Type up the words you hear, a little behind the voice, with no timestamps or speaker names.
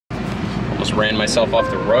Almost ran myself off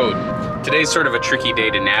the road. Today's sort of a tricky day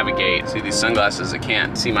to navigate. See these sunglasses, I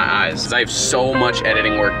can't see my eyes. I have so much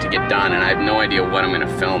editing work to get done and I have no idea what I'm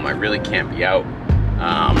gonna film. I really can't be out.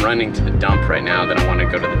 I'm running to the dump right now, then I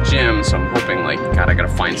wanna go to the gym, so I'm hoping like, God, I gotta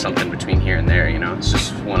find something between here and there, you know? It's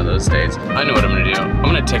just one of those days. I know what I'm gonna do. I'm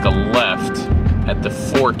gonna take a left at the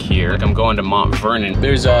fork here. Like I'm going to Mount Vernon.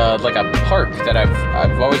 There's like a park that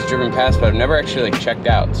I've always driven past, but I've never actually like checked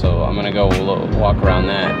out. So I'm gonna go walk around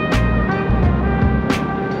that.